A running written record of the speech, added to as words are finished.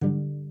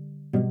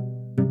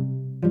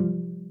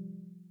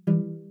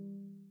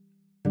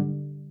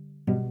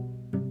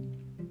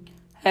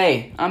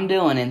Hey, I'm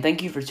Dylan, and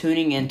thank you for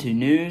tuning in to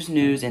News,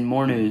 and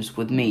More News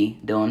with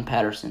me, Dylan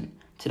Patterson.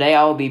 Today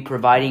I will be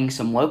providing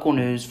some local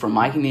news from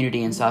my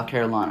community in South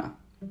Carolina.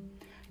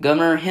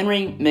 Governor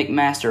Henry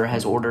McMaster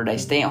has ordered a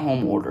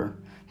stay-at-home order.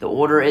 The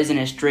order isn't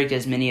as strict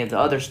as many of the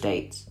other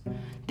states.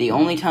 The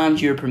only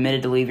times you are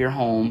permitted to leave your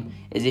home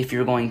is if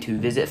you're going to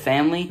visit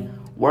family,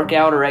 work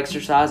out or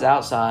exercise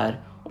outside,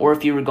 or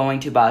if you were going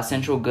to buy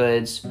essential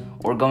goods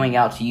or going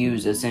out to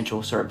use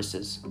essential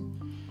services.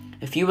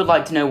 If you would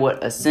like to know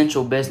what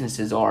essential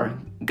businesses are,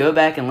 go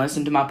back and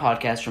listen to my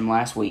podcast from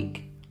last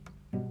week.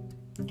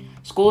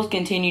 Schools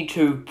continue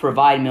to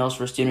provide meals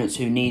for students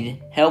who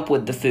need help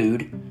with the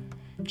food.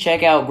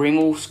 Check out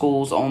Greenville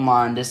Schools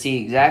online to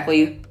see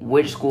exactly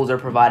which schools are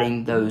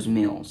providing those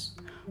meals.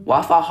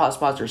 Wi-Fi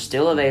hotspots are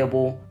still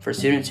available for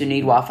students who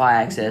need Wi-Fi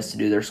access to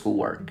do their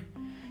schoolwork.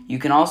 You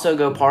can also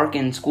go park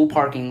in school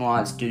parking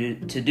lots to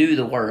do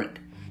the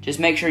work. Just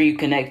make sure you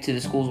connect to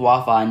the school's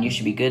Wi-Fi and you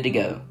should be good to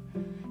go.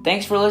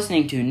 Thanks for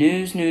listening to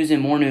News,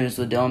 and More News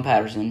with Dylan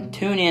Patterson.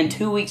 Tune in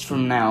 2 weeks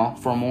from now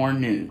for more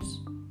news.